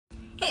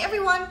Hey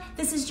everyone,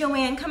 this is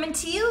Joanne coming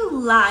to you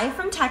live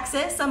from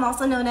Texas. I'm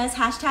also known as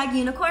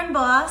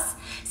 #UnicornBoss.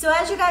 So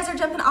as you guys are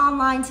jumping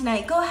online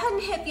tonight, go ahead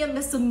and hit me up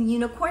with some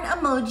unicorn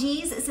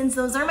emojis since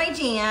those are my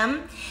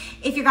jam.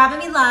 If you're grabbing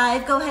me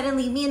live, go ahead and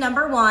leave me a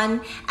number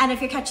 1. And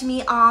if you're catching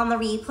me on the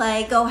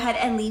replay, go ahead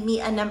and leave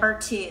me a number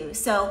 2.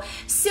 So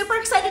super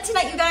excited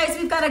tonight, you guys.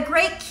 We've got a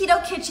great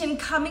keto kitchen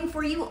coming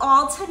for you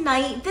all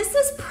tonight. This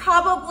is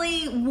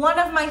probably one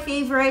of my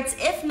favorites,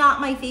 if not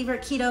my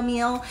favorite keto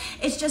meal.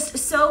 It's just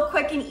so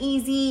quick and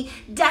easy,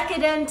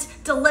 decadent,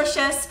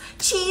 delicious,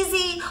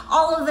 cheesy,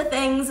 all of the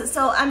things.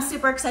 So I'm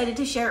super excited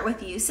to share it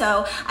with you.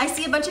 So I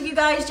see a bunch of you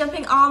guys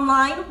jumping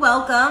online.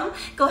 Welcome.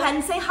 Go ahead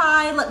and say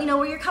hi. Let me know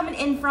where you're coming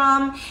in from.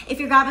 If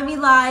you're grabbing me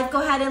live,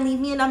 go ahead and leave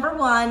me a number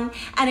 1.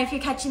 And if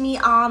you're catching me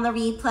on the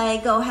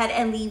replay, go ahead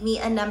and leave me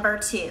a number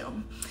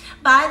 2.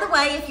 By the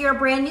way, if you're a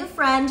brand new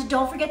friend,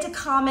 don't forget to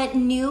comment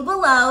new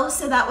below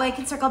so that way I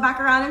can circle back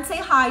around and say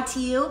hi to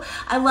you.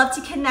 I love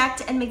to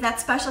connect and make that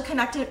special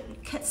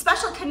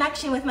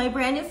connection with my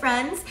brand new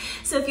friends.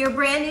 So if you're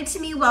brand new to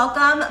me,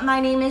 welcome.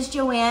 My name is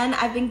Joanne.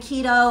 I've been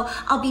keto.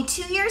 I'll be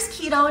 2 years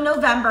keto in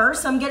November,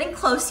 so I'm getting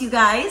close, you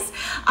guys.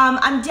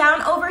 I'm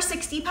down over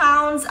 60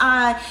 pounds.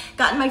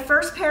 Gotten my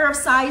first pair of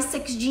size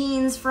 6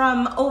 jeans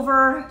from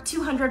over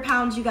 200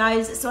 pounds, you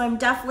guys. So I'm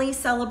definitely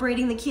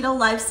celebrating the keto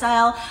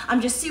lifestyle.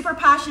 I'm just super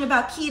passionate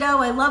about keto.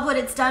 I love what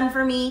it's done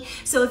for me.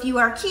 So if you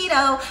are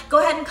keto, go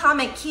ahead and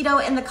comment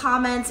keto in the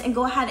comments and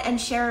go ahead and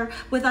share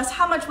with us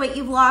how much weight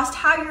you've lost,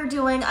 how you're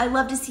doing. I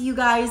love to see you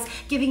guys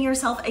giving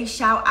yourself a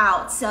shout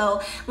out.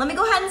 So let me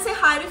go ahead and say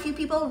hi to a few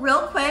people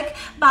real quick.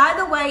 By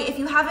the way, if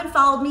you haven't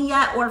followed me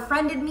yet or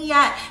friended me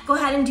yet, go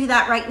ahead and do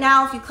that right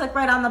now. If you click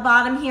right on the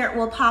bottom here, it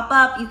will pop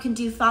up. You can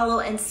do follow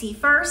and see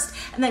first,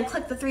 and then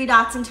click the 3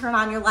 dots and turn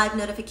on your live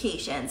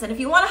notifications. And if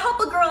you want to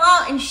help a girl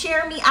out and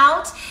share me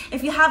out,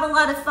 if you have a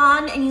lot of fun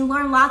and you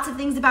learn lots of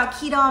things about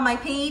keto on my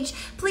page,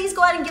 please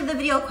go ahead and give the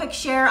video a quick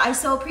share. I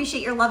so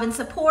appreciate your love and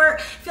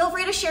support. Feel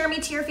free to share me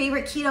to your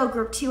favorite keto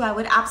group too. I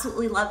would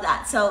absolutely love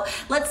that. So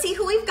let's see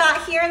who we've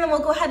got here, and then we'll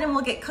go ahead and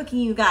we'll get cooking,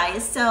 you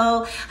guys.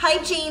 So hi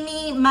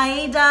Jamie,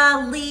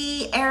 Maeda,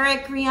 Lee,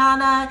 Eric,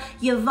 Rihanna,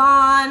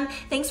 Yvonne.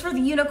 Thanks for the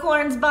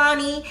unicorns,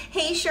 Bonnie.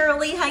 Hey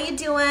Shirley, how you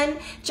doing?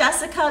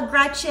 Jessica,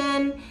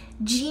 Gretchen,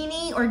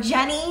 Jeannie or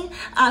Jenny,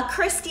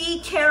 Christy,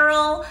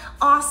 Carol,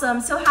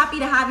 awesome. So happy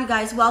to have you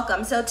guys.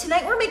 Welcome. So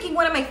tonight we're making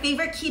one of my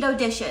favorite keto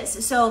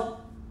dishes. So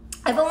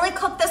I've only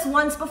cooked this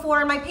once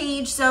before on my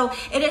page, so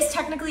it is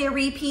technically a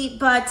repeat,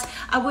 but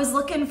I was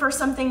looking for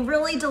something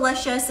really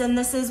delicious, and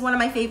this is one of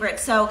my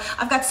favorites. So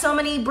I've got so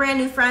many brand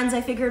new friends,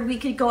 I figured we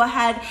could go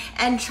ahead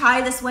and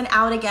try this one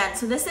out again.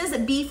 So this is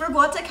beef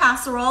ricotta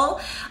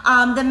casserole.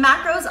 The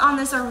macros on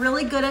this are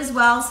really good as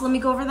well, so let me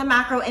go over the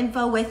macro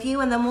info with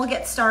you, and then we'll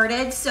get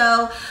started.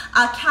 So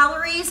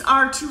calories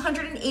are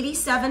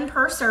 287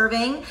 per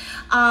serving.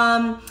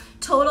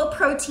 Total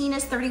protein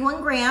is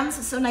 31 grams,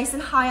 so nice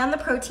and high on the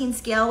protein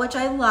scale, which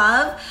I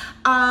love.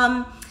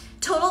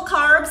 Total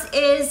carbs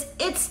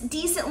it's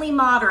decently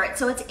moderate.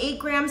 So it's 8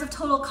 grams of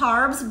total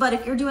carbs, but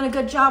if you're doing a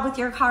good job with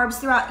your carbs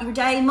throughout your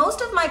day,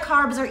 most of my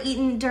carbs are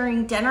eaten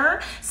during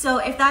dinner. So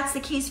if that's the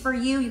case for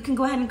you, you can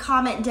go ahead and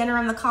comment dinner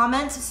in the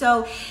comments.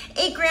 So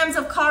 8 grams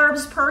of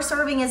carbs per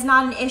serving is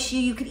not an issue.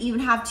 You could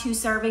even have 2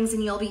 servings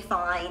and you'll be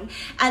fine.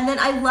 And then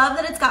I love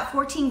that it's got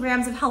 14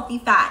 grams of healthy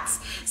fats.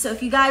 So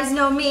if you guys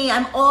know me,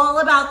 I'm all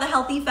about the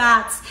healthy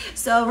fats.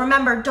 So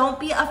remember, don't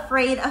be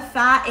afraid of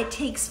fat. It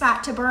takes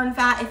fat to burn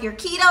fat if you're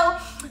keto.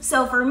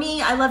 So for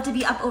me, I love to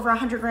be up over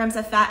 100 grams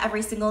of fat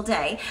every single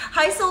day.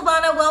 Hi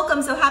Silvana,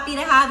 welcome. So happy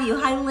to have you.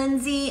 Hi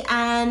Lindsay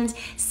and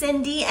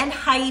Cindy and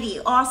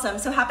Heidi. Awesome.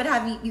 So happy to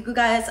have you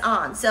guys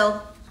on.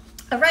 So,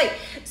 all right.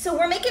 So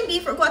we're making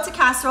beef ricotta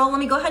casserole. Let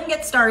me go ahead and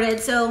get started.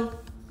 So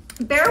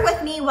bear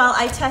with me while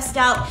I test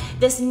out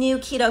this new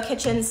keto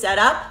kitchen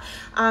setup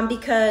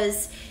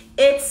because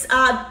it's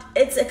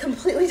a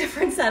completely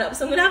different setup.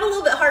 So I'm gonna have a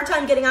little bit hard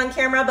time getting on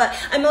camera, but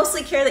I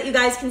mostly care that you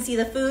guys can see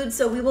the food,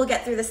 so we will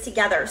get through this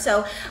together.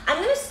 So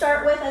I'm gonna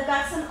start with, I've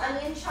got some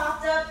onion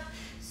chopped up.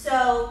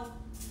 So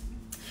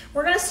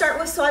we're gonna start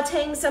with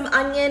sauteing some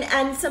onion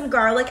and some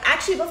garlic.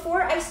 Actually,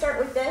 before I start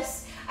with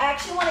this, I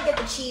actually wanna get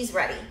the cheese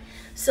ready.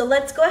 So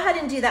let's go ahead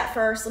and do that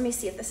first. Let me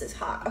see if this is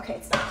hot. Okay,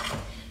 it's not.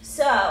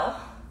 So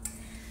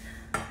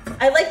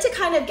I like to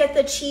kind of get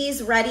the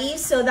cheese ready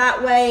so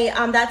that way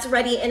that's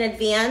ready in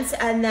advance,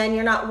 and then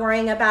you're not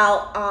worrying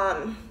about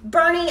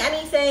burning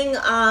anything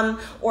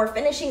or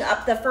finishing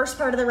up the first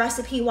part of the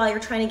recipe while you're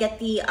trying to get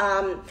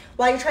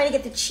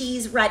the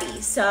cheese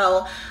ready.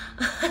 So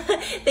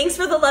thanks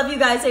for the love, you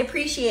guys. I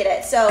appreciate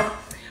it. So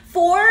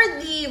for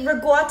the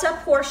ricotta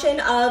portion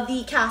of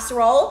the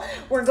casserole,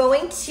 we're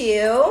going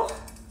to,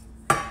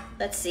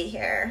 let's see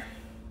here.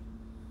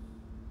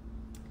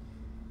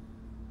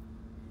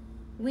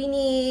 We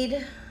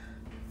need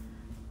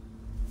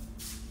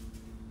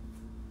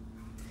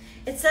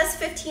It says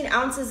 15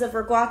 ounces of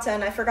ricotta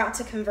and I forgot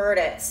to convert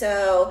it.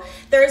 So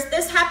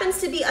this happens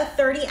to be a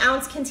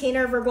 30-ounce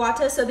container of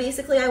ricotta. So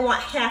basically I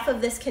want half of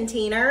this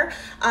container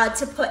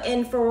to put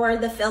in for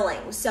the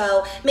filling.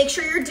 So make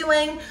sure you're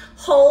doing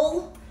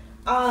whole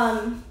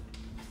ricotta.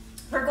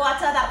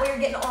 That way you're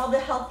getting all the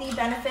healthy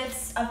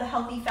benefits of the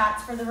healthy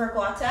fats for the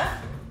ricotta.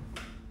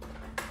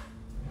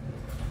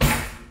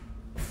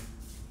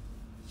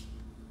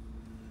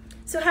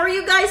 So how are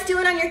you guys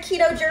doing on your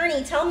keto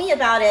journey? Tell me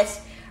about it.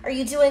 Are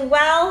you doing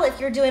well? If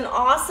you're doing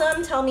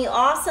awesome, tell me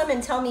awesome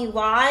and tell me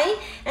why.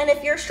 And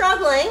if you're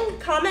struggling,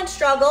 comment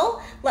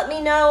struggle. Let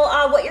me know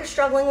what you're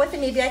struggling with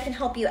and maybe I can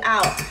help you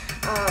out.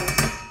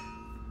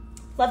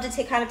 Love to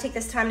take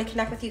this time to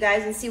connect with you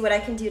guys and see what I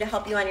can do to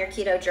help you on your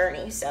keto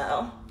journey.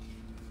 So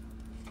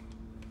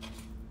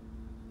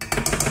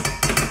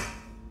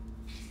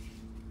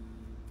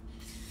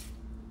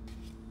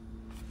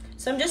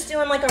I'm just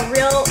doing like a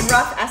real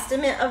rough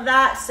estimate of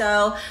that.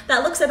 So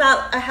that looks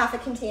about a half a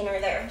container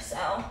there.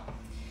 So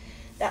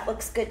that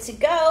looks good to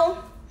go.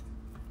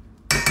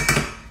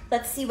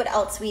 Let's see what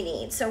else we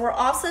need. So we're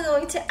also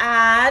going to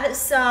add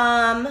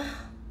some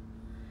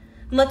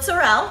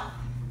mozzarella.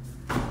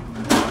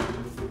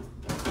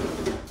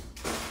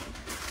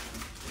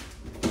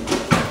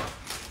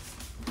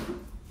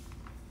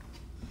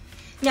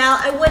 Now,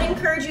 I would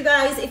encourage you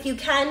guys, if you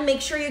can, make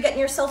sure you're getting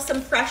yourself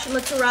some fresh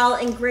mozzarella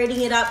and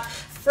grating it up.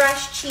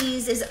 Fresh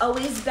cheese is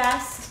always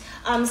best.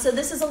 So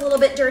this is a little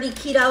bit dirty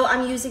keto.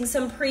 I'm using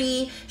some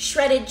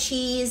pre-shredded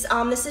cheese.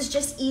 This is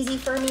just easy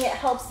for me. It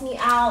helps me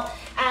out.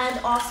 And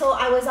also,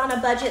 I was on a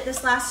budget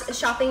this last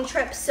shopping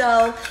trip.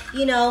 So,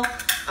 you know,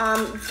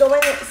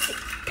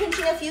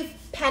 pinching a few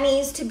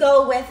pennies to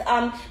go with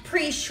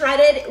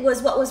pre-shredded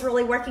was what was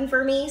really working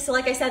for me. So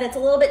like I said, it's a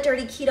little bit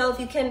dirty keto. If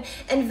you can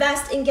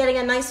invest in getting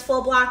a nice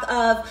full block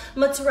of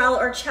mozzarella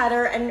or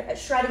cheddar and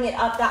shredding it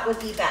up, that would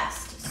be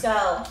best.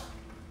 So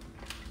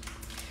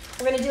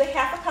we're gonna do a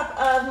half a cup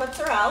of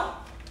mozzarella.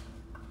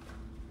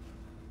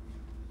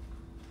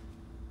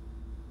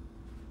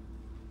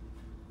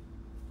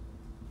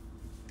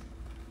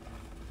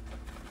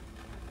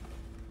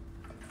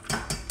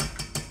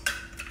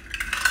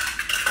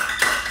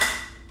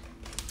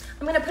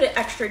 I'm gonna put an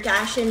extra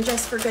dash in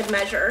just for good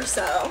measure,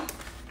 so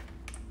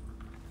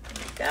there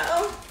we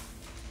go.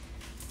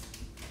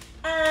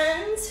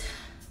 And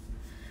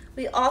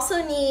we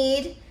also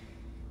need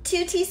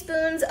 2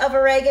 teaspoons of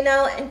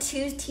oregano and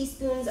 2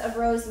 teaspoons of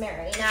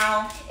rosemary.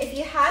 Now, if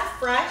you had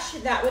fresh,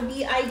 that would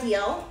be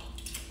ideal.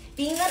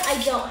 Being that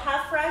I don't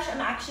have fresh,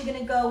 I'm actually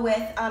gonna go with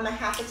a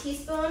half a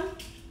teaspoon.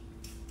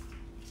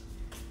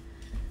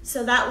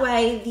 So that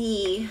way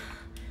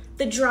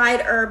the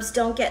dried herbs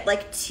don't get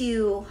like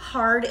too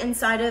hard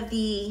inside of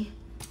the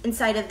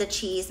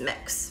cheese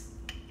mix.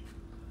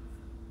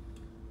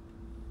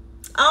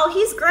 Oh,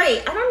 he's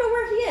great. I don't know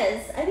where he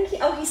is. I think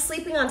he's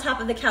sleeping on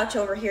top of the couch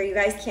over here. You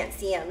guys can't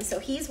see him. So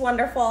he's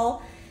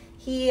wonderful.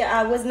 He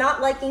was not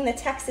liking the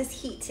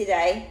Texas heat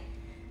today.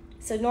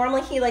 So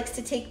normally he likes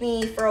to take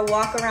me for a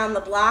walk around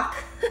the block.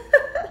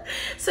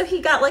 So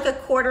he got like a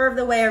quarter of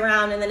the way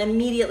around and then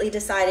immediately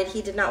decided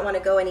he did not want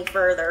to go any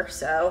further.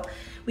 So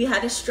we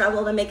had to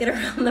struggle to make it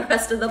around the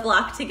rest of the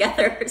block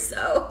together.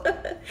 So,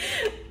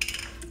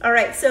 all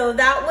right, so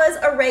that was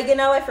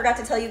oregano. I forgot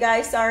to tell you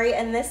guys, sorry.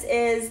 And this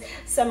is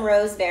some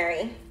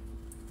rosemary.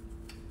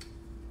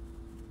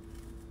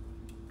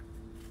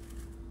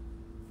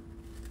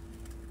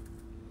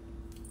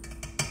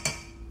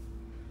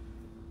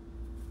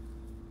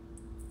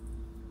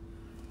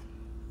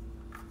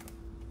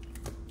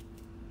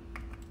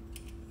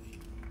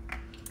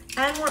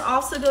 And we're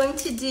also going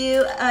to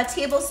do a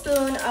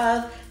tablespoon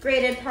of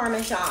grated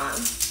parmesan.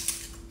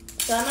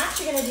 So I'm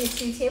actually gonna do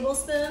 2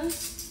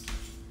 tablespoons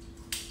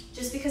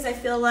just because I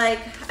feel like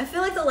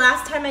the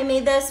last time I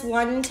made this,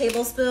 1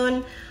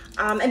 tablespoon,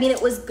 I mean,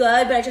 it was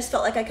good, but I just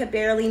felt like I could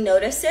barely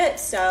notice it.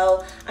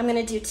 So I'm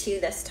gonna do 2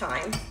 this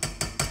time.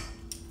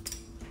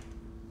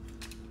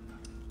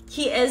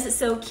 He is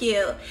so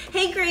cute.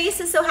 Hey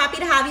Grace, so happy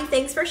to have you.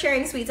 Thanks for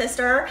sharing, sweet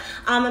sister.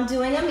 I'm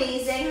doing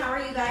amazing. How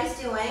are you guys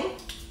doing?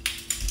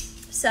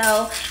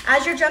 So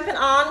as you're jumping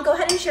on, go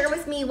ahead and share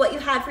with me what you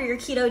had for your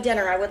keto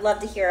dinner. I would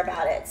love to hear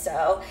about it.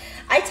 So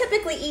I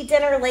typically eat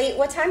dinner late.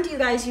 What time do you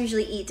guys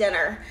usually eat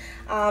dinner?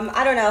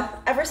 I don't know.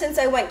 Ever since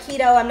I went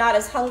keto, I'm not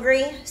as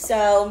hungry.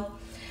 So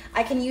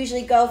I can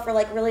usually go for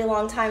like really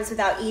long times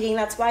without eating.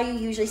 That's why you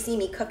usually see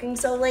me cooking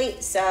so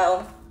late.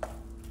 So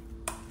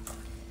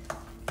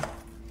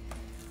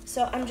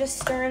I'm just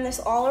stirring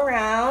this all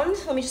around.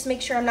 Let me just make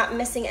sure I'm not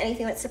missing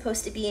anything that's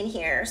supposed to be in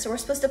here. So we're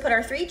supposed to put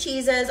our 3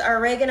 cheeses, our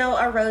oregano,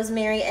 our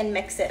rosemary, and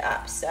mix it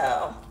up.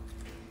 So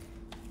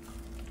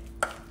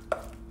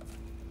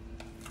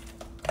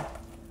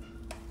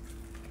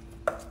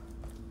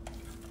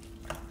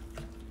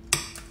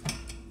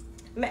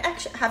I might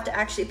actually have to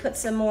actually put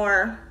some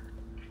more.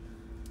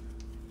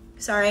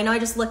 Sorry, I know I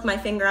just licked my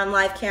finger on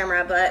live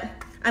camera, but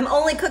I'm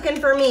only cooking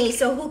for me,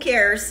 so who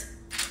cares?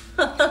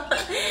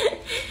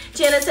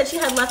 Janet said she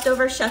had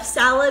leftover chef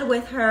salad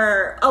with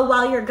her, oh,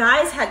 while your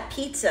guys had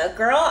pizza.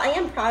 Girl, I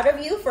am proud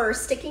of you for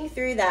sticking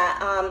through that.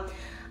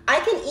 I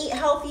can eat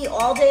healthy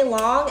all day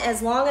long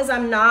as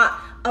I'm not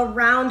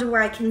around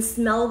where I can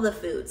smell the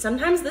food.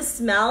 Sometimes the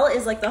smell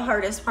is like the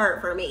hardest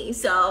part for me.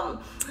 So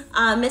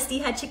Misty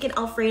had chicken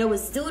Alfredo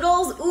with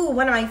zoodles. Ooh,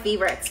 one of my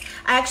favorites.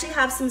 I actually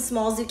have some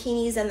small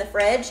zucchinis in the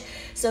fridge,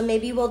 so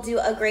maybe we'll do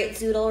a great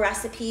zoodle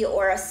recipe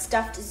or a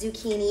stuffed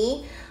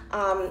zucchini.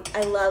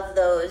 I love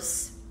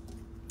those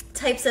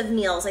types of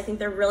meals. I think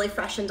they're really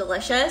fresh and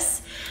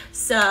delicious.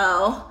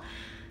 So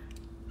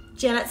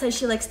Janet says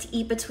she likes to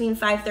eat between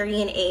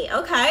 5:30 and 8.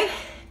 Okay.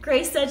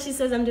 Grace said, she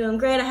says, I'm doing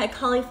great. I had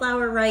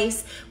cauliflower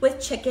rice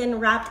with chicken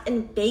wrapped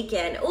in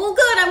bacon. Oh,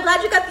 good. I'm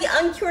glad you got the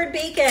uncured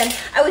bacon.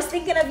 I was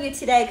thinking of you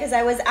today because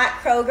I was at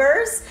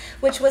Kroger's,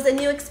 which was a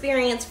new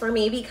experience for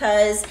me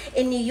because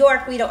in New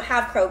York, we don't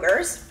have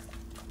Kroger's.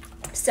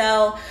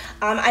 So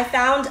I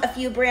found a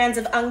few brands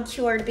of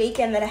uncured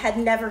bacon that I had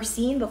never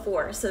seen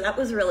before. So that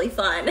was really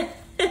fun.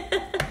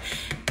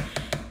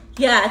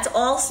 Yeah, it's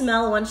all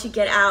smell once you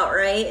get out,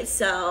 right?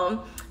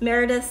 So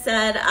Meredith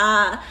said,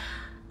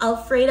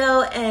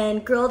 Alfredo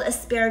and grilled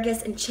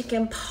asparagus and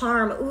chicken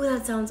parm. Ooh,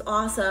 that sounds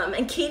awesome.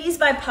 And Katie's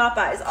by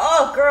Popeyes.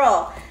 Oh,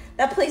 girl,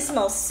 that place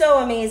smells so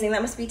amazing.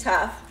 That must be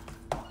tough.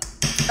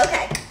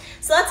 Okay,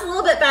 so that's a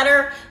little bit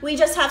better. We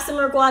just have some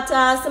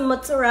ricotta, some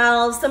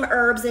mozzarella, some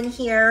herbs in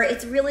here.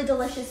 It's really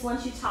delicious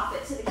once you top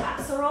it to the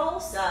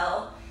casserole,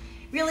 so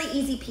really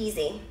easy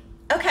peasy.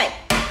 Okay,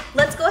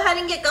 let's go ahead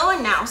and get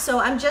going now. So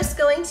I'm just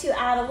going to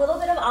add a little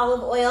bit of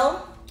olive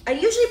oil. I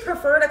usually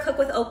prefer to cook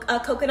with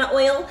coconut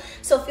oil,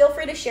 so feel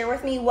free to share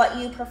with me what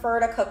you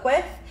prefer to cook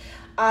with.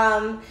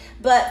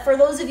 But for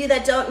those of you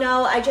that don't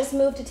know, I just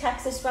moved to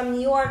Texas from New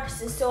York,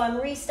 so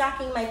I'm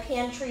restocking my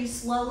pantry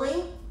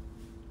slowly,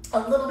 a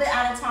little bit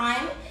at a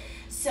time.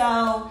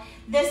 So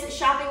this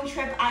shopping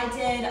trip I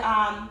did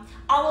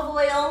olive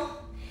oil,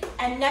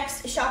 and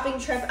next shopping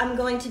trip I'm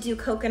going to do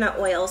coconut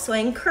oil. So I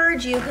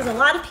encourage you, because a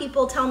lot of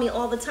people tell me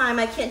all the time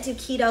I can't do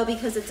keto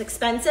because it's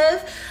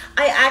expensive.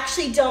 I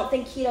actually don't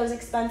think keto is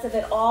expensive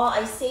at all.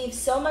 I save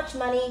so much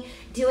money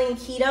doing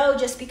keto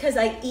just because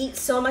I eat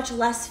so much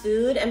less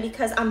food and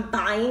because I'm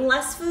buying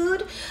less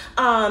food.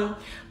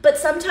 But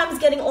sometimes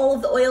getting all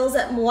of the oils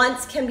at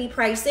once can be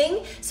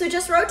pricing, so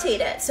just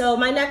rotate it. So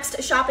my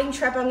next shopping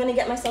trip, I'm gonna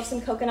get myself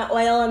some coconut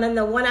oil, and then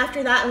the one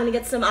after that, I'm gonna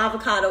get some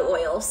avocado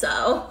oil,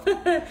 so.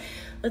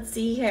 Let's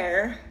see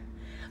here.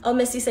 Oh,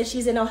 Misty said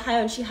she's in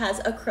Ohio and she has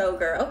a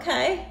Kroger.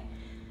 Okay.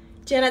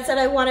 Janet said,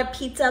 I want a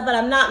pizza, but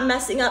I'm not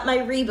messing up my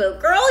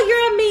reboot. Girl,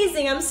 you're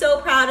amazing. I'm so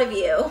proud of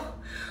you.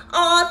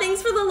 Aw,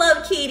 thanks for the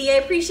love, Katie. I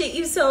appreciate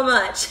you so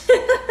much.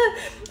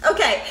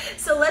 Okay,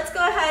 so let's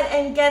go ahead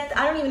and get,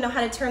 I don't even know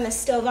how to turn this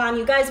stove on.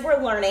 You guys,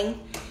 we're learning.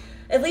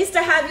 At least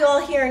I have you all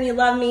here and you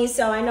love me,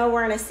 so I know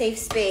we're in a safe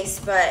space,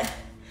 but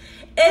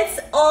it's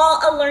all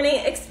a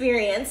learning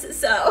experience,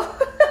 so.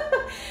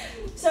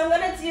 So I'm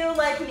gonna do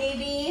like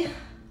maybe,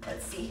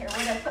 let's see here, where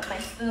did I put my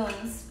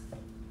spoons?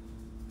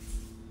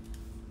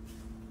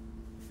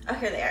 Oh,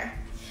 here they are.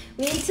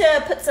 We need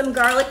to put some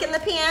garlic in the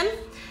pan.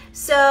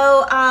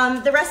 So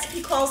the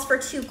recipe calls for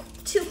two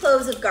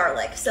cloves of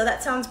garlic, so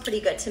that sounds pretty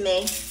good to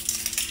me.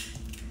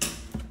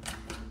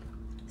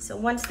 So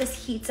once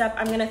this heats up,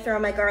 I'm gonna throw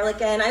my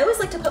garlic in. I always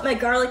like to put my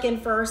garlic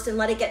in first and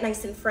let it get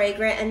nice and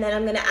fragrant, and then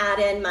I'm gonna add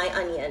in my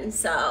onion,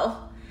 so.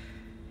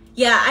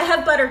 Yeah, I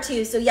have butter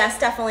too, so yes,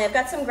 definitely. I've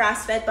got some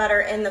grass-fed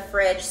butter in the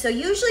fridge. So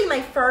usually my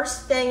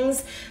first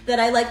things that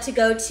I like to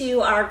go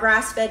to are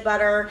grass-fed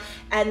butter,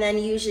 and then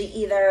usually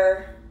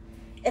either,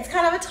 it's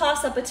kind of a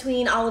toss-up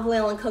between olive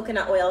oil and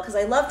coconut oil, because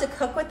I love to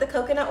cook with the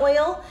coconut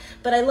oil,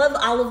 but I love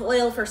olive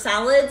oil for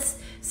salads,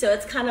 so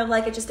it's kind of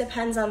like, it just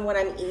depends on what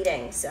I'm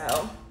eating,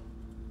 so.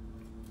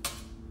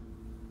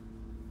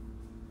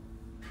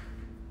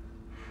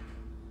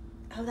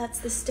 Oh, that's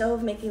the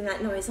stove making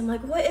that noise. I'm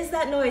like, what is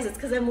that noise? It's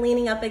because I'm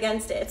leaning up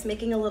against it. It's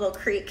making a little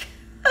creak.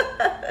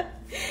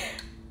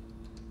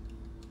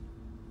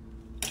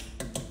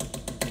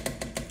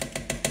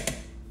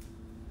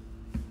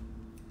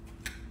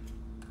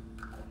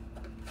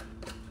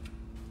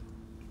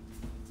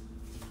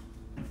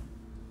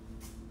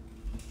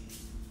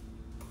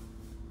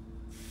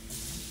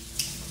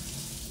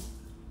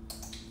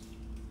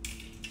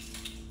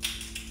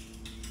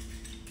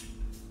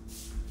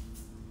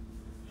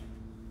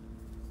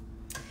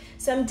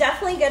 So I'm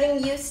definitely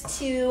getting used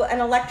to an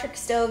electric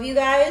stove, you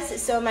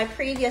guys. So my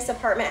previous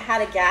apartment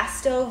had a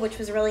gas stove, which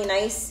was really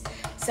nice.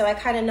 So I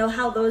kind of know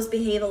how those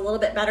behave a little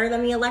bit better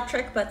than the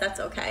electric, but that's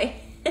okay.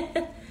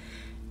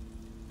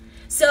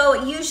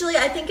 So usually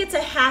I think it's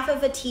a half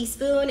of a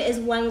teaspoon is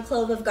 1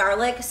 clove of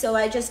garlic. So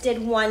I just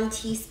did 1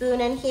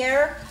 teaspoon in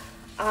here.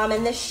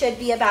 And this should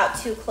be about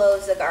 2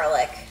 cloves of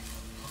garlic.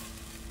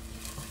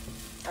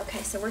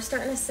 Okay, so we're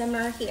starting to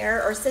simmer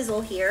here, or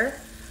sizzle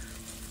here.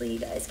 Hopefully you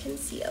guys can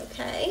see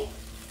okay.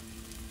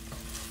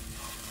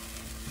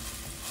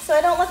 So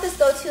I don't let this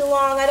go too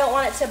long. I don't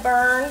want it to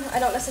burn. I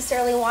don't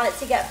necessarily want it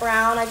to get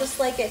brown. I just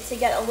like it to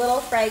get a little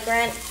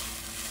fragrant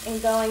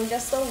and going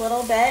just a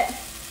little bit.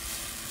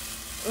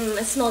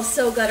 It smells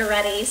so good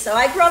already. So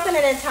I grew up in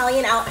an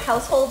Italian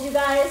household, you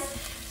guys.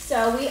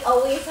 So we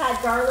always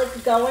had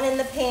garlic going in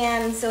the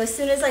pan. So as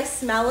soon as I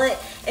smell it,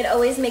 it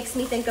always makes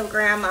me think of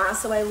grandma.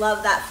 So I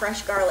love that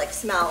fresh garlic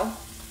smell.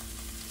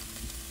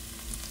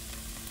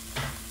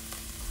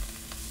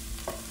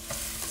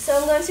 So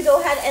I'm going to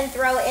go ahead and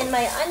throw in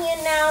my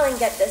onion now and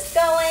get this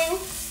going.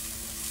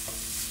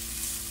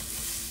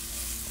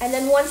 And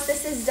then once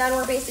this is done,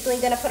 we're basically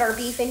gonna put our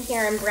beef in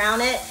here and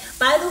brown it.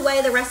 By the way,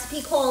 the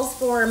recipe calls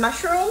for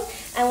mushroom.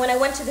 And when I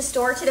went to the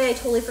store today, I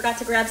totally forgot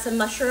to grab some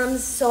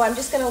mushrooms. So I'm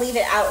just gonna leave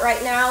it out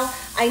right now.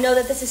 I know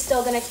that this is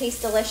still gonna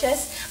taste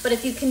delicious, but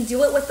if you can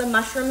do it with the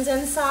mushrooms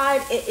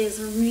inside, it is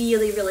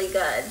really, really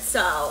good.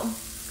 So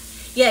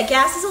yeah,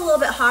 gas is a little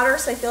bit hotter,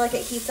 so I feel like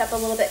it heats up a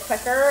little bit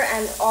quicker.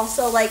 And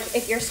also, like,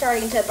 if you're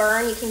starting to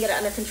burn, you can get it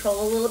under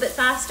control a little bit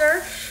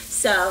faster.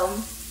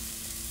 So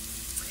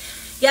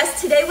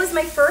yes, today was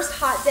my first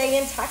hot day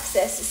in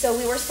Texas. So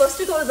we were supposed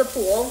to go to the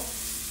pool.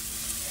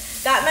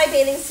 Got my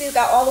bathing suit,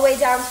 got all the way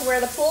down to where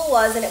the pool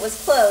was, and it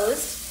was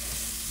closed.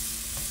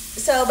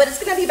 So, but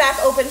it's gonna be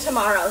back open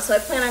tomorrow. So I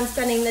plan on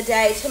spending the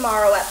day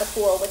tomorrow at the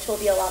pool, which will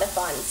be a lot of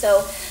fun.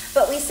 So,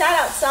 but we sat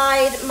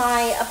outside.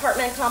 My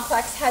apartment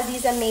complex has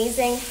these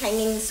amazing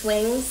hanging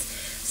swings.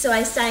 So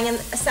I sat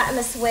in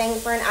the swing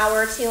for an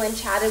hour or two and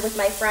chatted with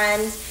my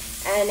friends.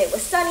 And it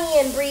was sunny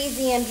and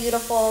breezy and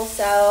beautiful,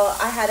 so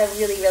I had a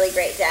really, really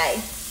great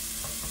day.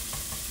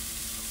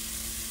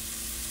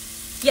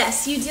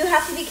 Yes, you do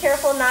have to be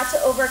careful not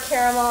to over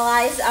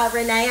caramelize.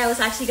 Renee, I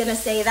was actually gonna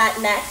say that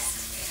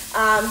next.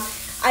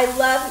 I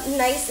love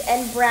nice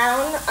and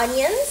brown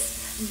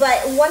onions, but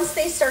once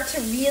they start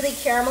to really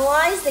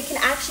caramelize, they can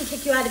actually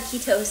kick you out of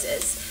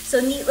ketosis. So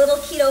neat little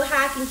keto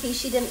hack in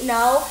case you didn't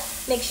know.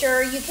 Make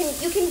sure you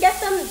can get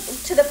them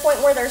to the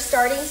point where they're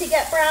starting to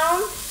get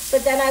brown,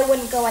 but then I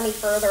wouldn't go any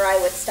further, I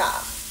would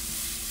stop.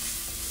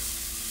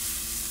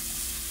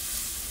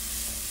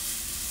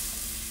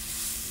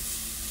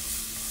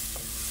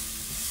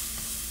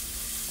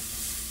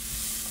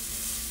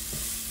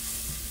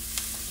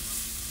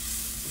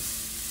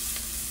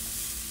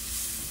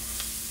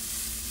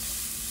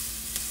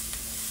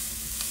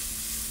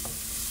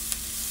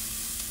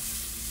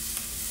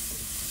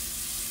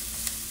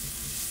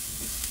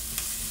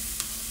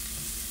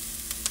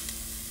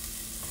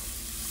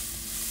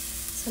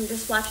 So I'm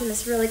just watching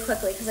this really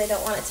quickly because I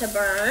don't want it to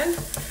burn.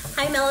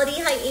 Hi Melody,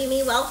 hi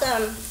Amy,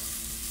 welcome.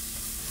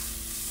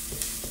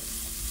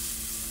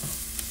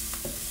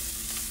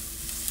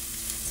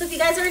 So if you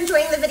guys are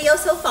enjoying the video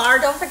so far,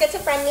 don't forget to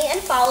friend me and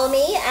follow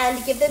me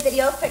and give the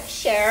video a quick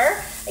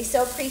share. I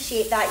so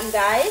appreciate that, you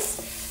guys.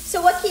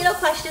 So what keto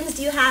questions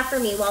do you have for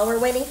me while we're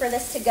waiting for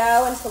this to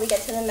go until we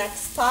get to the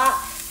next spot?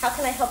 How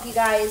can I help you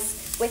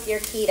guys with your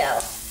keto?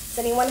 Is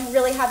anyone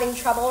really having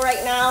trouble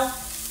right now?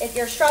 If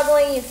you're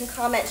struggling, you can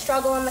comment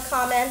struggle in the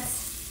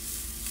comments.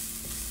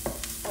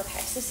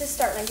 Okay, so this is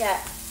starting to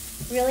get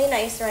really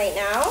nice right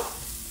now.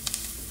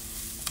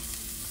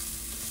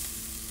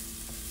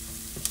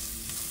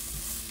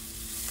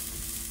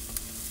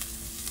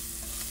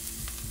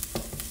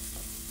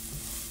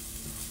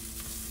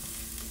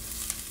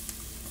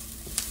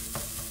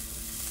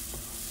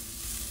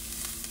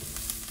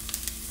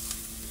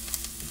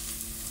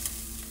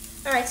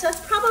 All right, so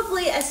that's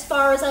probably as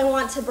far as I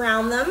want to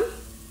brown them.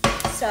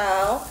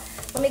 So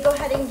let me go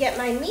ahead and get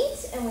my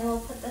meat and we will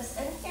put this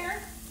in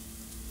here.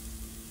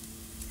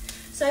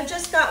 So I've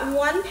just got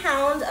 1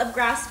 pound of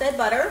grass-fed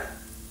butter.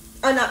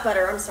 Oh, not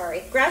butter, I'm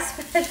sorry.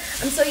 Grass-fed,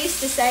 I'm so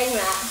used to saying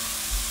that.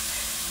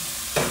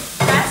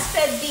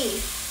 Grass-fed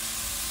beef.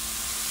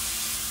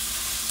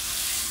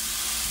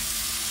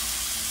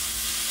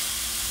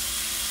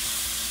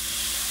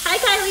 Hi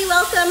Kylie,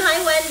 welcome.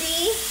 Hi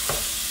Wendy.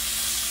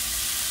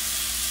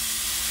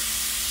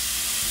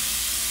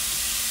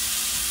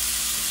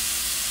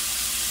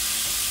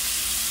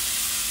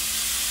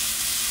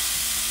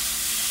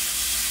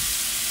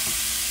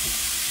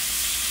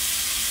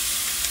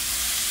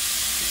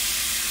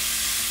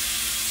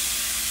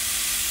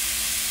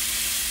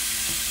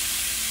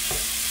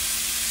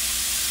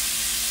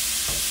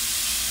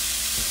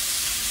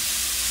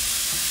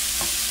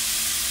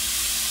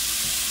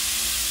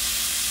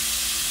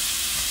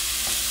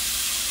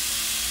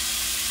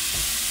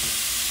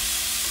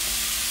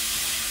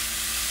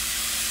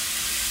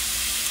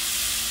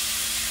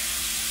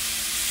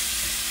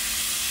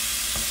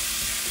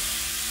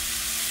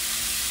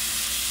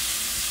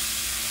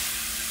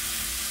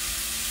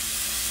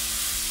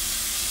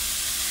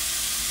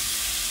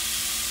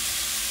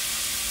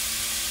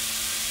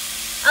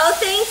 Oh,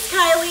 thanks,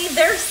 Kylie.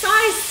 They're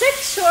size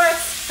 6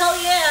 shorts. Hell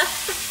yeah.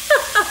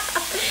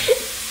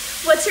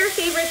 What's your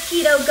favorite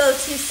keto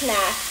go-to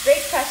snack?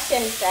 Great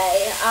question,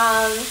 Faye.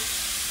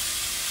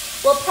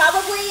 Well,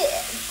 probably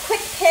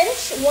quick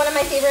pinch. One of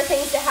my favorite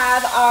things to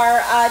have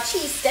are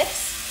cheese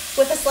sticks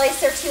with a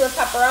slice or two of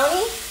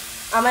pepperoni.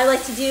 I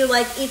like to do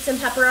eat some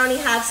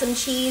pepperoni, have some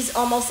cheese,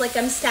 almost like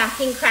I'm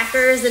stacking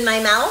crackers in my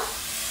mouth.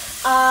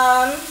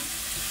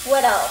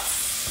 What else?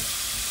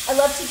 I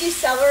love to do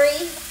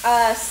celery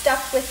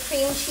stuffed with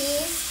cream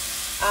cheese.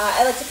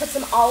 I like to put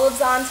some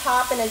olives on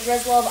top and a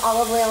drizzle of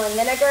olive oil and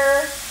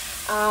vinegar.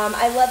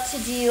 I love to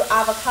do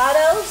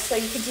avocado, so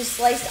you could do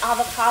sliced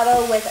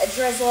avocado with a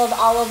drizzle of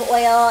olive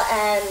oil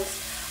and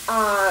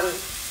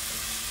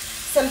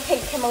some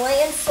pink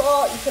Himalayan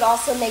salt. You could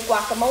also make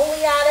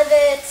guacamole out of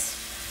it.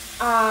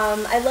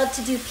 I love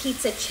to do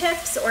pizza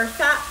chips or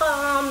fat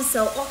bombs,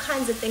 so all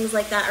kinds of things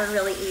like that are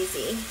really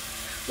easy.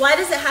 Why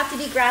does it have to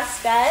be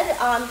grass-fed?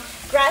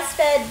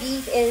 Grass-fed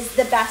beef is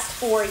the best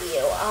for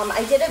you.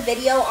 I did a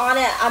video on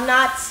it. I'm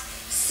not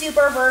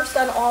super versed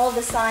on all of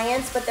the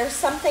science, but there's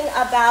something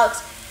about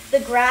the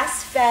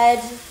grass-fed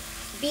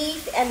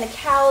beef and the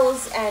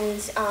cows,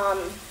 and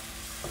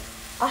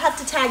I'll have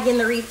to tag in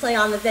the replay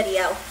on the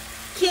video.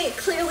 Can't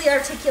clearly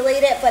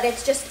articulate it, but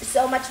it's just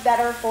so much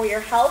better for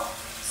your health.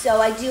 So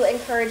I do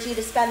encourage you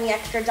to spend the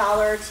extra $1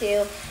 or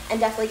 $2 and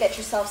definitely get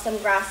yourself some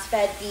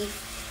grass-fed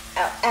beef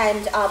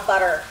and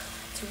butter.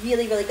 It's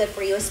really, really good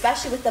for you,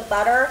 especially with the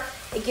butter.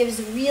 It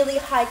gives really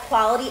high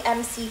quality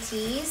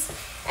MCTs,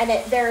 and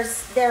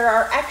there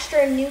are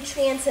extra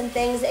nutrients and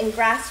things in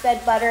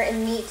grass-fed butter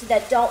and meat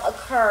that don't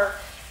occur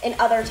in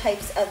other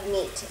types of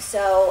meat,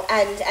 so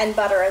and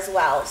butter as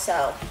well.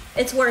 So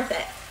it's worth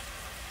it.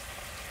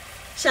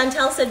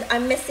 Chantel said,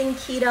 I'm missing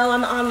keto.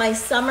 I'm on my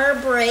summer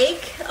break.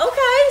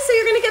 Okay, so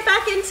you're gonna get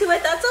back into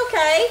it. That's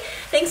okay.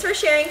 Thanks for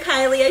sharing,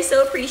 Kylie. I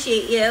so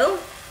appreciate you.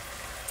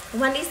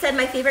 Wendy said,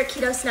 my favorite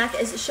keto snack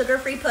is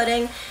sugar-free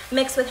pudding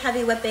mixed with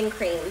heavy whipping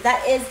cream.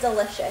 That is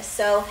delicious.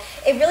 So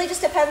it really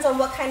just depends on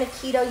what kind of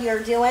keto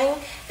you're doing.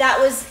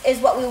 That is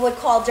what we would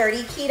call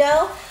dirty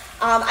keto.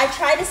 I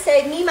try to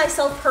say,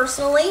 myself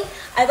personally,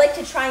 I like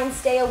to try and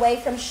stay away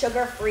from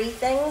sugar-free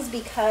things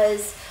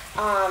because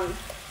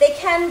they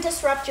can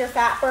disrupt your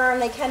fat burn,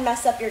 they can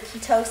mess up your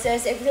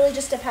ketosis. It really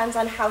just depends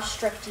on how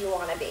strict you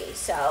want to be.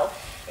 So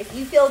if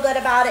you feel good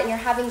about it and you're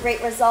having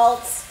great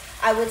results,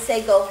 I would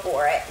say go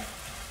for it.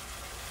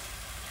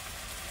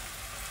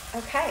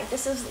 Okay,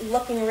 this is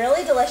looking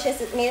really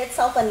delicious. It made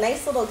itself a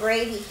nice little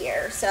gravy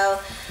here. So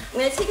I'm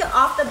going to take it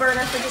off the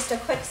burner for just a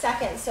quick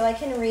second so I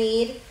can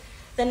read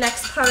the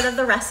next part of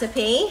the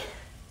recipe.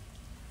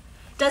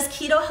 Does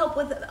keto help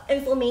with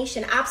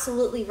inflammation?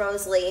 Absolutely,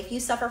 Rosalie. If you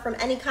suffer from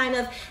any kind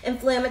of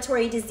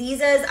inflammatory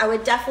diseases, I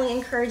would definitely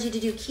encourage you to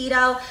do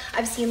keto.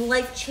 I've seen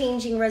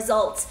life-changing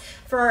results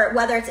for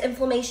whether it's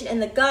inflammation in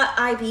the gut,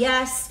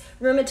 IBS,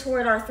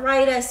 rheumatoid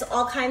arthritis,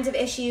 all kinds of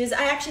issues.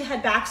 I actually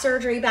had back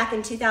surgery back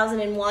in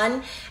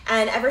 2001,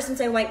 and ever since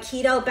I went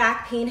keto,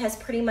 back pain has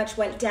pretty much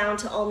went down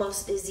to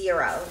almost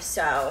zero.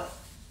 So,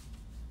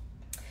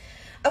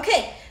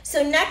 okay.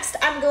 So next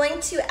I'm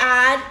going to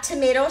add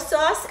tomato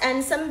sauce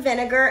and some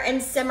vinegar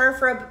and simmer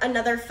for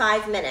another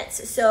 5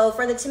 minutes. So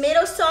for the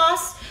tomato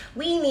sauce,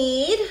 we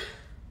need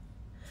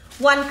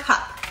 1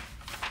 cup.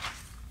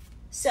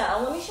 So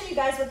let me show you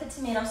guys what the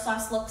tomato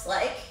sauce looks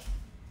like.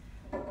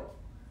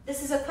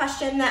 This is a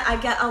question that I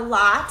get a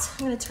lot.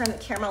 I'm gonna turn the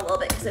camera a little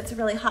bit because it's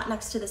really hot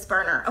next to this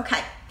burner.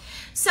 Okay,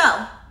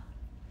 so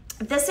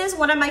this is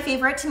one of my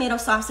favorite tomato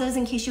sauces,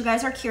 in case you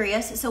guys are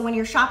curious. So when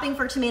you're shopping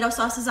for tomato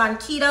sauces on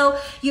keto,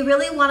 you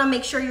really wanna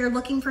make sure you're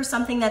looking for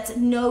something that's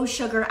no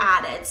sugar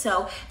added.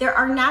 So there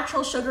are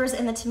natural sugars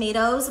in the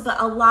tomatoes,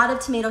 but a lot of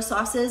tomato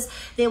sauces,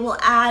 they will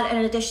add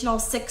an additional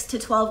 6 to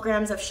 12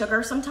 grams of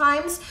sugar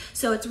sometimes.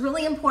 So it's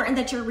really important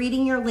that you're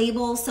reading your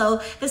label.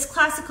 So this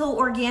classical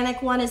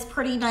organic one is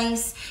pretty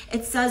nice.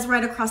 It says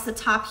right across the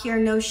top here,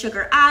 no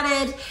sugar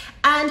added.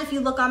 And if you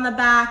look on the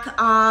back,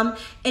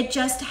 it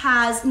just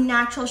has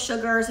natural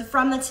sugars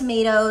from the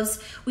tomatoes.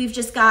 We've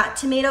just got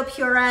tomato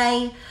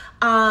puree,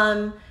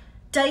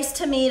 diced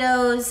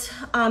tomatoes,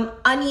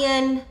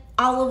 onion,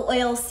 olive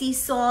oil, sea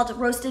salt,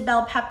 roasted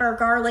bell pepper,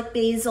 garlic,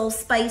 basil,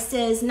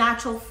 spices,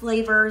 natural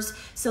flavors.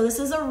 So this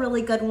is a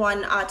really good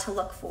one to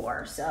look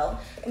for. So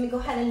let me go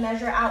ahead and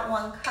measure out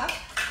 1 cup,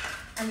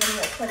 and then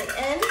we'll put it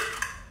in.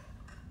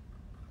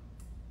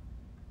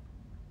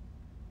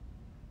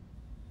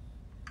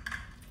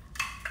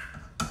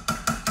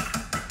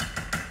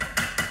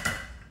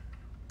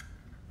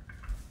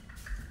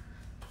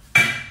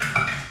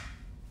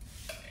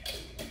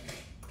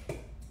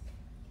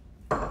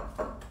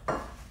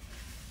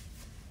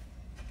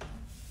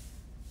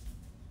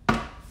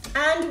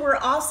 And we're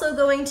also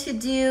going to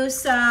do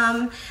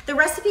the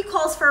recipe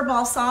calls for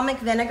balsamic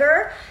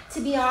vinegar.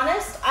 To be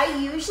honest, I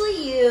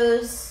usually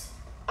use,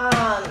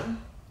 I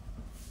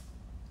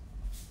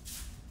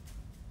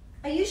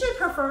usually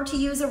prefer to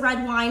use a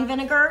red wine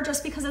vinegar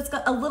just because it's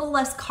got a little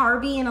less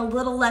carby and a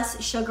little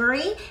less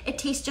sugary. It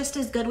tastes just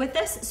as good with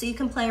this, so you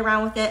can play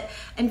around with it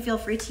and feel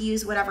free to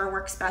use whatever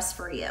works best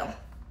for you.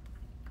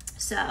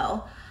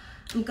 So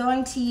I'm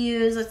going to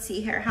use, let's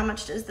see here, how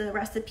much does the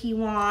recipe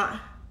want?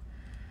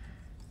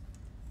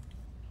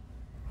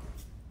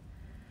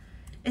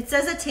 It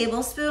says a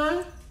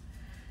tablespoon,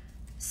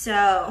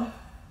 so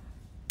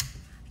I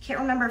can't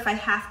remember if I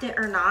halved it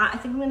or not. I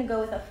think I'm gonna go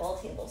with a full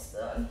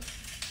tablespoon.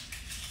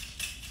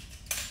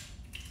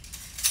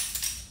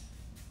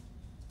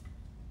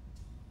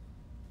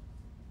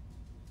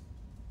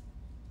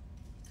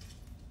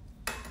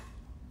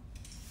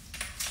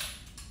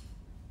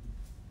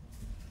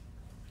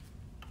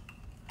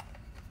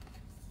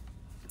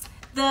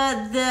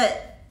 The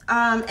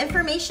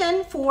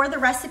information for the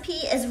recipe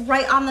is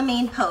right on the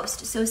main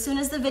post. So as soon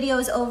as the video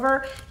is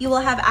over, you will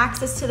have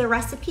access to the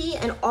recipe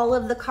and all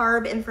of the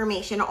carb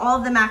information, all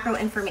of the macro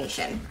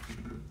information.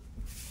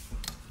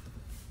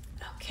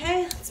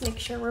 Okay, let's make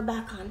sure we're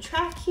back on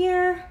track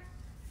here.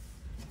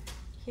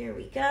 Here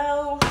we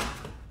go.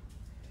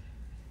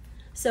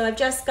 So I've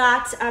just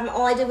got,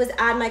 all I did was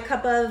add my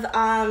cup of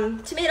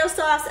tomato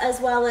sauce as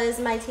well as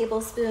my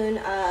tablespoon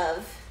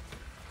of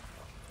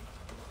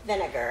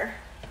vinegar.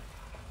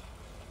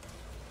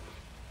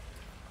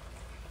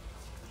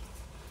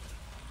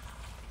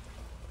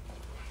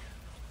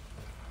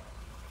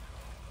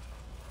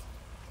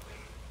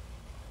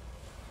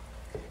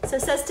 So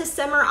it says to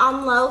simmer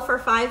on low for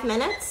 5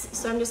 minutes.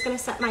 So I'm just gonna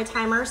set my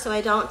timer so I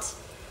don't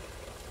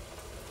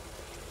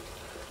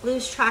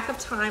lose track of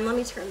time. Let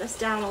me turn this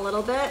down a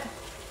little bit.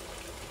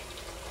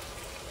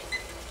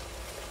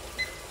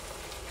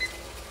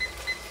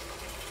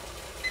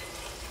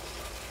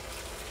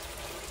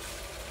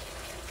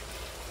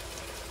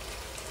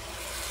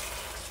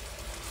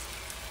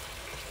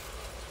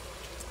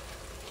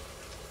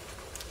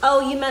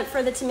 Oh, you meant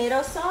for the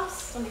tomato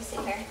sauce? Let me see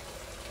here.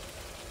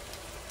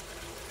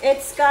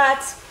 It's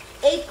got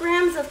 8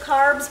 grams of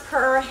carbs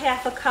per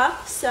half a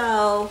cup,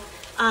 so,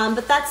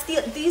 but that's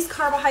these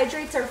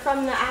carbohydrates are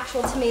from the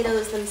actual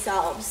tomatoes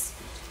themselves.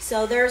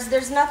 So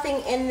there's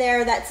nothing in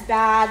there that's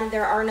bad.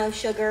 There are no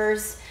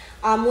sugars.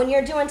 When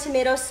you're doing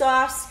tomato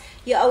sauce,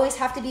 you always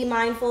have to be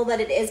mindful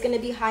that it is gonna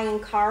be high in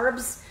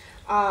carbs,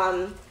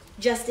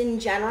 just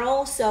in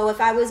general. So if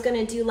I was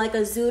gonna do like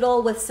a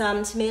zoodle with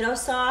some tomato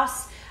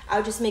sauce, I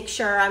would just make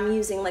sure I'm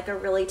using like a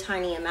really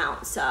tiny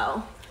amount.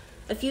 So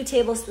a few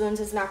tablespoons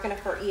is not gonna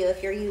hurt you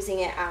if you're using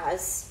it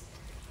as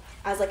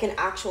like an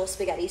actual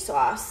spaghetti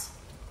sauce.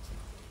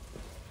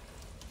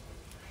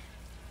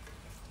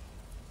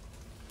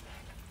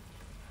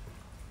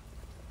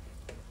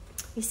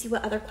 Let me see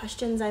what other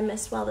questions I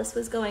missed while this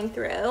was going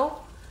through.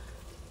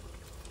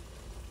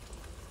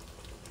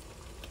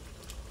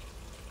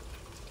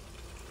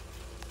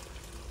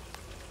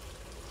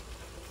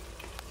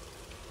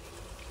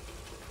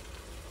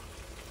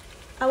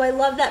 Oh, I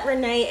love that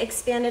Renee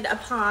expanded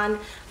upon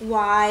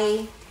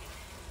why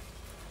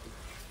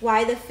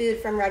the food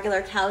from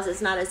regular cows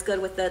is not as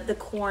good with the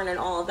corn and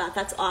all of that.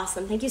 That's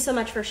awesome. Thank you so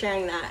much for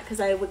sharing that, because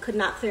I could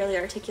not clearly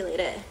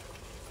articulate it.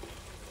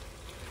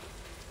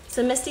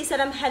 So Misty said,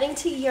 I'm heading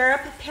to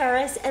Europe,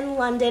 Paris, and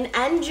London,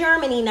 and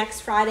Germany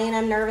next Friday, and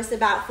I'm nervous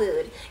about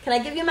food. Can I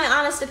give you my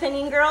honest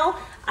opinion, girl?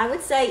 I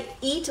would say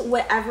eat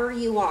whatever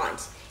you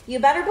want. You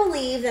better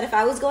believe that if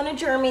I was going to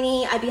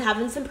Germany, I'd be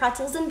having some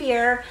pretzels and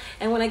beer,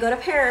 and when I go to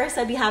Paris,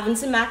 I'd be having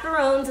some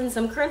macarons and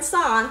some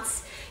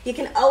croissants. You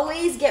can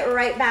always get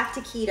right back to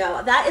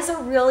keto. That is a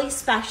really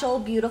special,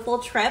 beautiful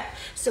trip,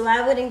 so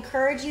I would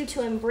encourage you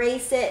to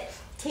embrace it.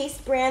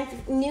 Taste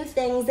brand new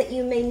things that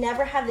you may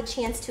never have the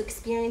chance to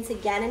experience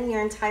again in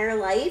your entire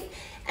life,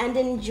 and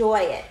enjoy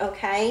it,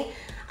 okay?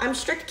 I'm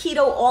strict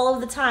keto all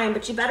of the time,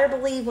 but you better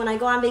believe when I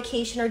go on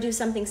vacation or do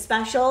something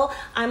special,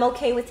 I'm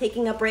okay with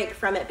taking a break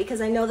from it,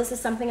 because I know this is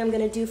something I'm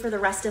gonna do for the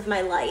rest of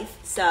my life.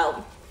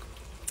 So,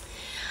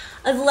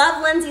 I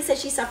love Lindsay says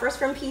she suffers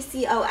from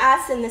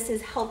PCOS and this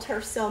has helped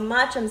her so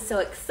much. I'm so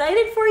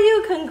excited for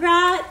you,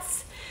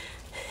 congrats.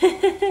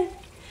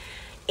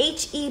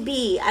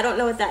 HEB, I don't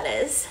know what that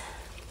is.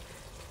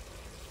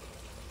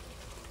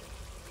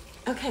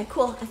 Okay,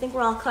 cool. I think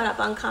we're all caught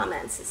up on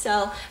comments.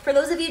 So for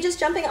those of you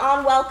just jumping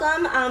on,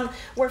 welcome.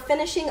 We're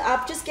finishing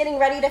up, just getting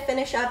ready to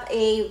finish up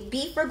a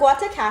beef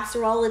ricotta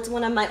casserole. It's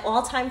one of my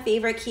all-time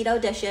favorite keto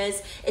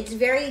dishes. It's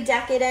very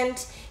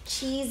decadent,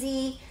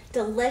 cheesy,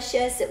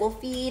 delicious. It will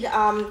feed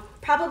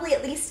probably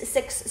at least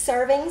 6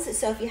 servings.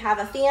 So if you have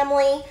a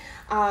family,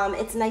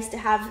 it's nice to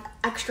have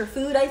extra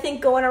food, I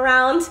think, going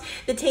around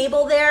the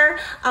table there.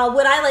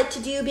 What I like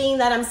to do, being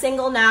that I'm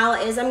single now,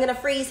 is I'm gonna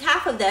freeze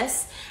half of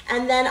this,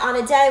 and then on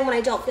a day when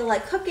I don't feel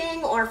like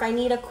cooking, or if I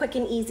need a quick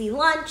and easy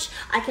lunch,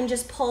 I can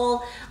just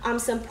pull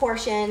some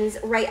portions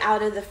right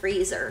out of the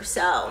freezer.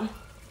 So,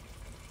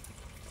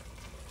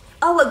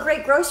 oh, a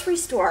great grocery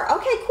store.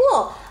 Okay,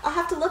 cool. I'll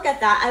have to look at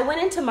that. I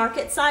went into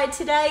Market Side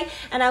today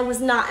and I was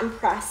not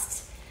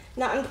impressed.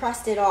 Not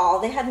impressed at all.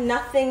 They had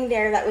nothing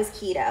there that was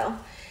keto.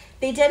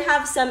 They did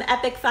have some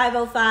Epic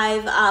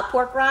 505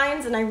 pork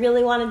rinds, and I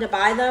really wanted to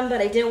buy them, but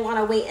I didn't want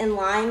to wait in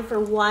line for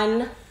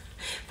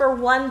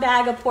one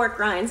bag of pork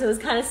rinds. It was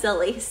kind of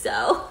silly,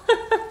 so.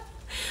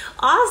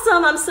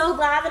 Awesome, I'm so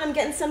glad that I'm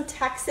getting some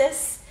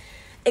Texas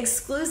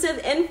exclusive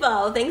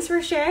info. Thanks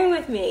for sharing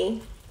with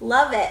me.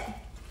 Love it.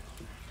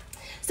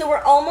 So we're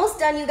almost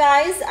done, you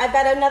guys. I've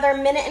got another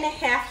minute and a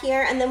half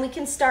here, and then we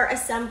can start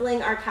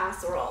assembling our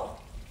casserole.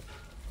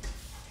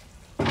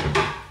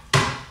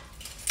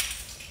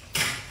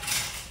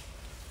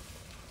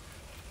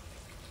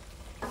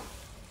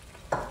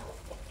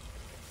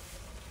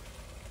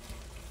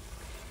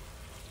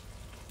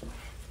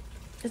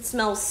 It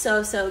smells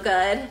so, so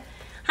good.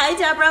 Hi,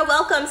 Deborah,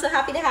 welcome, so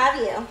happy to have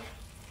you.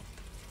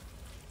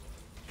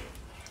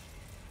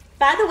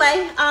 By the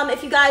way,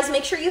 if you guys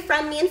make sure you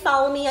friend me and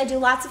follow me, I do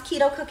lots of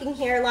keto cooking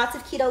here, lots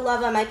of keto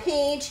love on my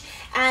page.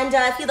 And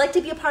if you'd like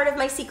to be a part of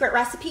my secret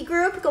recipe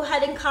group, go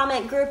ahead and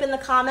comment group in the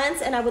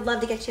comments and I would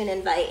love to get you an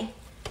invite.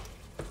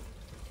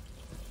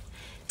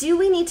 Do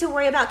we need to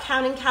worry about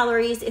counting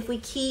calories if we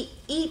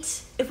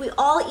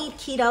all eat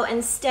keto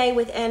and stay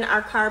within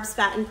our carbs,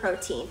 fat, and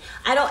protein?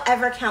 I don't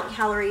ever count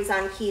calories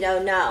on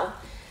keto, no.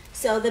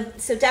 So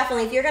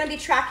definitely, if you're gonna be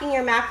tracking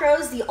your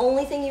macros, the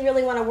only thing you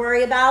really wanna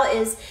worry about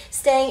is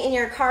staying in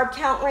your carb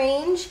count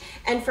range.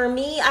 And for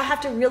me, I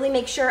have to really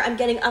make sure I'm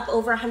getting up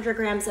over 100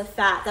 grams of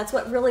fat. That's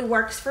what really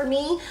works for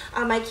me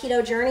on my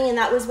keto journey, and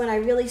that was when I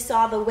really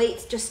saw the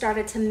weight just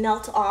started to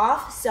melt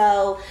off.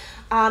 So,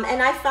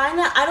 and I find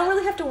that I don't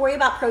really have to worry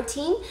about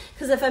protein,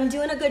 because if I'm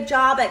doing a good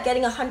job at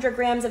getting 100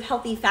 grams of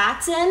healthy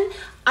fats in,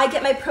 I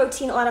get my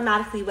protein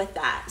automatically with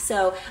that.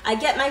 So I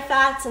get my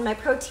fats and my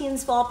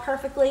proteins fall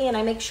perfectly, and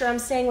I make sure I'm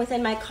staying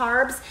within my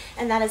carbs,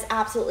 and that is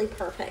absolutely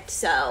perfect.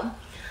 So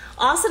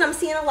awesome, I'm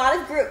seeing a lot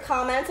of group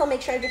comments. I'll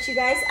make sure I get you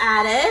guys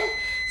added.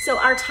 So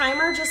our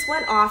timer just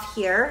went off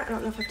here. I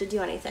don't know if I have to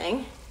do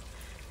anything.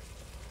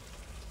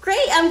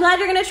 Great, I'm glad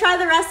you're gonna try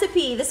the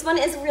recipe. This one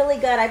is really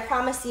good, I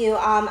promise you.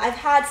 I've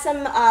had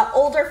some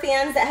older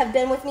fans that have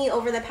been with me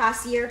over the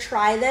past year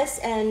try this,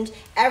 and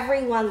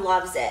everyone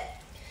loves it.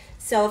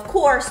 So of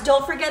course,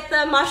 don't forget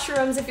the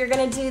mushrooms if you're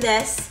gonna do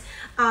this.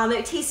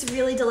 It tastes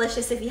really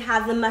delicious if you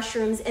have the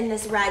mushrooms in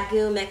this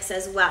ragu mix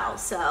as well.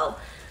 So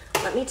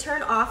let me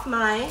turn off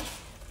my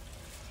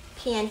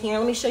pan here.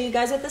 Let me show you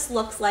guys what this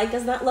looks like.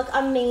 Doesn't that look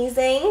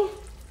amazing?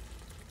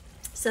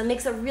 So it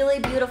makes a really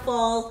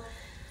beautiful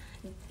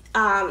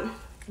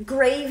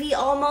gravy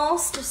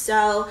almost.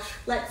 So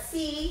let's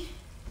see.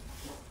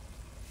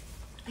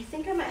 I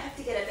think I might have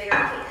to get a bigger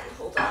pan.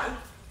 Hold on.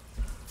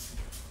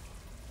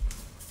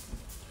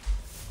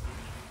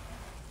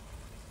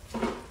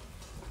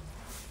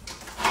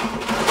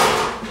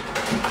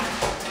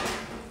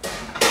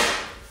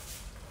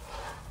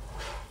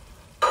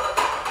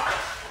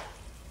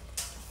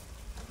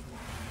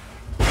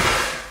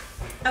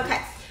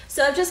 Okay,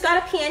 so I've just got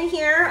a pan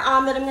here that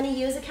I'm going to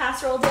use, a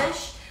casserole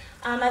dish.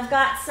 I've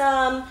got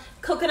some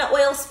coconut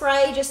oil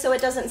spray just so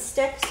it doesn't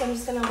stick, so I'm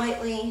just going to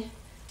lightly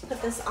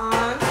put this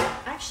on.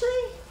 Actually,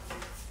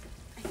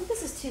 I think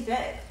this is too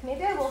big.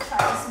 Maybe I will try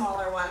the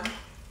smaller one.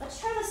 Let's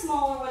try the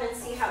smaller one and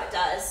see how it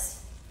does.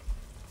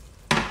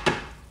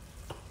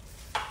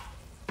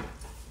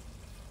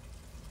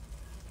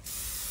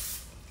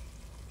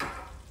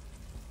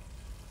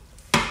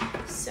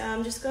 So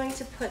I'm just going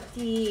to put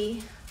the,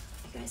 you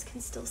guys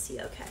can still see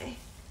okay.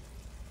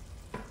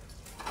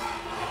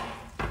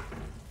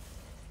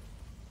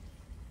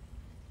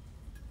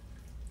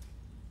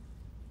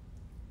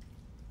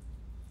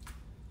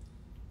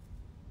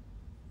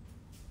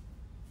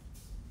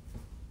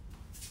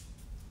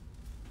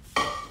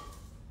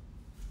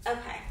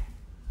 Okay,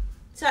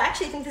 so I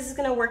actually think this is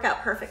gonna work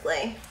out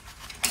perfectly.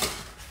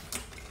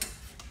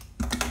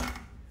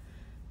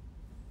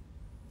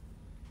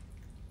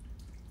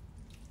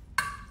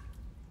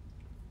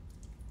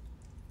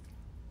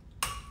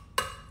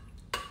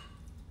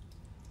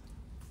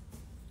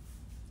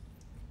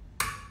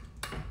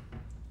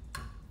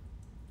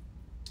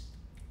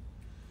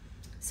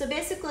 So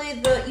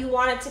basically you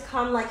want it to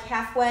come like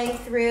halfway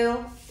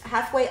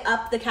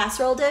up the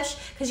casserole dish,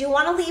 because you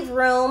want to leave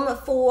room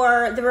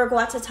for the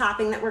ricotta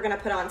topping that we're going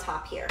to put on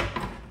top here.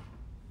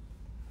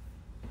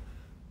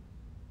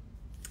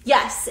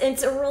 Yes,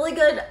 it's a really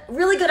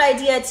good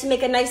idea to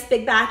make a nice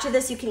big batch of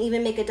this. You can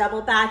even make a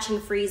double batch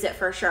and freeze it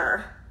for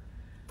sure.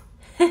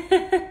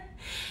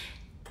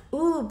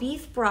 Ooh,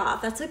 beef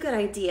broth, that's a good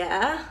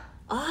idea.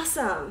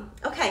 Awesome.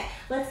 Okay,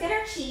 let's get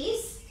our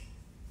cheese.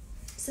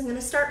 So I'm going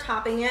to start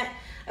topping it.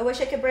 I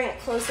wish I could bring it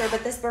closer,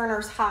 but this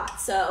burner's hot,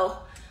 so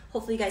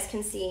hopefully you guys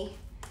can see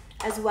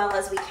as well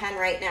as we can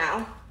right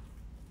now.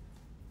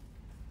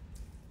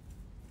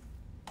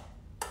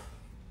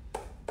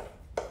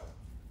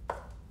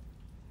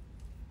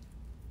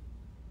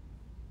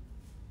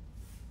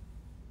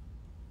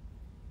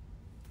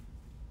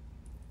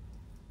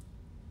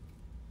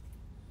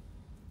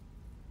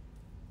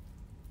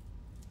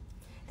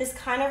 This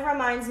kind of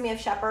reminds me of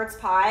shepherd's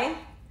pie.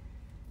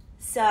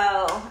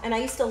 So, and I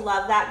used to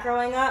love that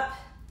growing up.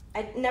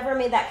 I never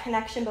made that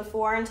connection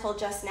before until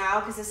just now,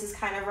 because this is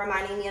kind of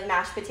reminding me of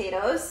mashed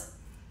potatoes.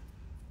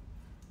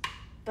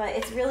 But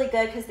it's really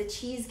good because the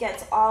cheese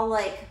gets all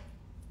like,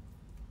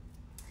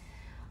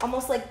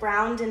 almost like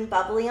browned and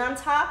bubbly on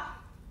top.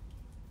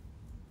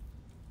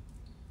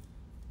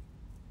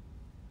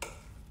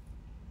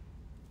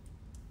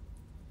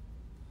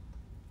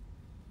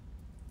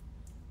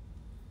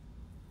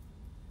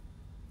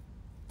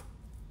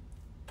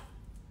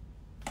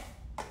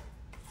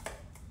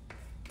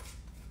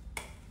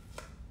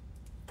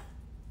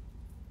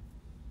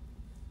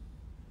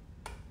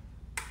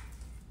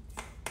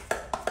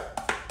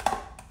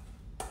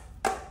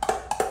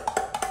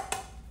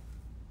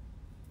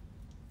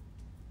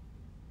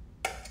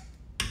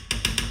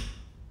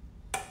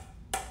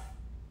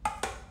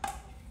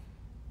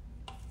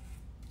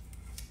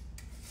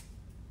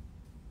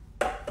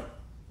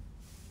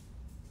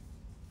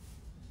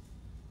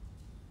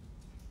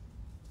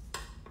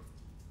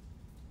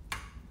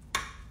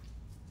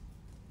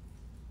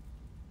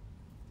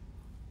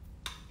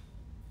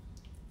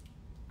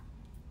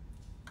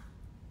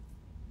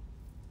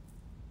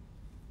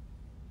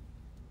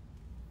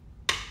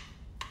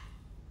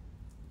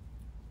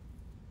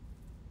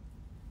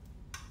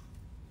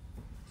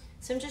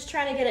 So I'm just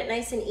trying to get it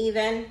nice and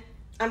even.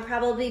 I'm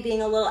probably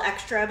being a little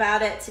extra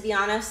about it, to be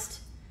honest,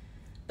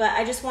 but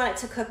I just want it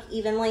to cook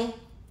evenly.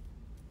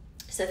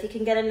 So if you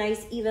can get a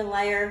nice even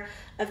layer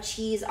of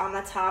cheese on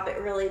the top, it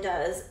really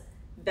does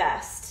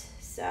best.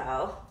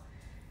 So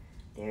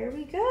there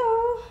we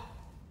go.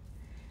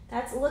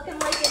 That's looking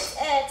like it's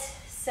it.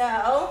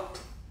 So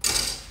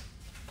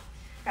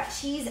got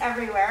cheese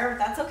everywhere,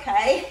 but that's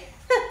okay.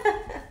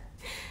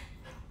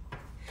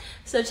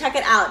 So check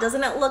it out.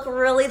 Doesn't it look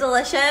really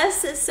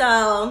delicious?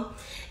 So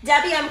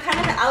Debbie, I'm kind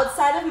of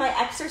outside of my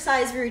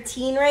exercise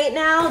routine right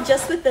now,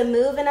 just with the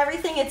move and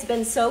everything. It's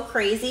been so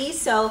crazy.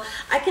 So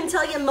I can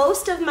tell you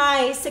most of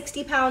my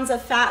 60 pounds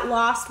of fat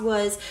lost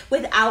was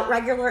without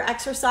regular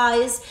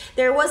exercise.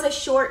 There was a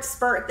short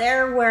spurt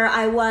there where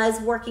I was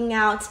working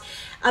out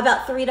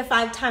about 3 to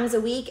 5 times a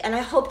week, and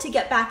I hope to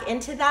get back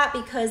into that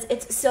because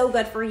it's so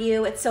good for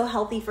you. It's so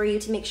healthy for you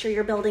to make sure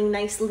you're building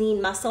nice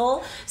lean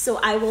muscle. So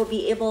I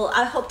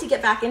hope to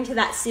get back into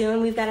that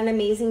soon. We've got an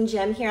amazing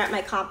gym here at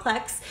my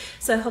complex,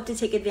 so I hope to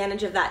take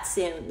advantage of that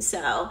soon.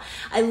 So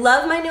I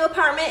love my new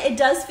apartment. It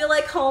does feel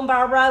like home,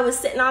 Barbara. I was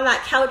sitting on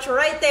that couch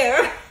right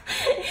there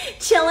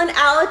chilling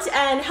out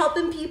and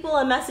helping people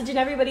and messaging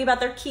everybody about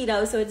their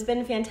keto. So it's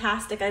been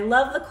fantastic. I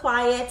love the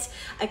quiet.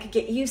 I could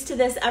get used to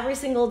this every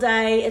single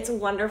day. It's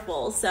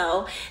wonderful.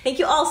 So thank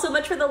you all so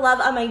much for the love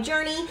on my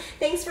journey.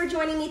 Thanks for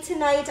joining me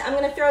tonight. I'm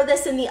going to throw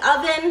this in the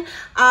oven.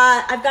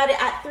 I've got it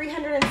at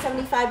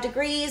 375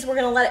 degrees. We're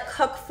going to let it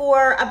cook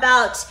for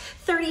about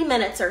 30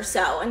 minutes or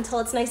so until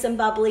it's nice and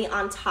bubbly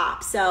on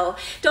top. So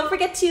don't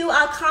forget to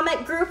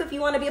comment group if you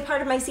want to be a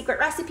part of my secret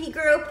recipe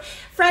group.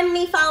 Friend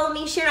me, follow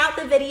me, share out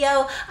the video.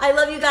 I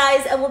love you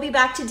guys, and we'll be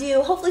back to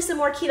do hopefully some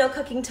more keto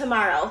cooking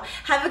tomorrow.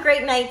 Have a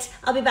great night.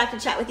 I'll be back to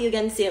chat with you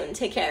again soon.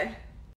 Take care.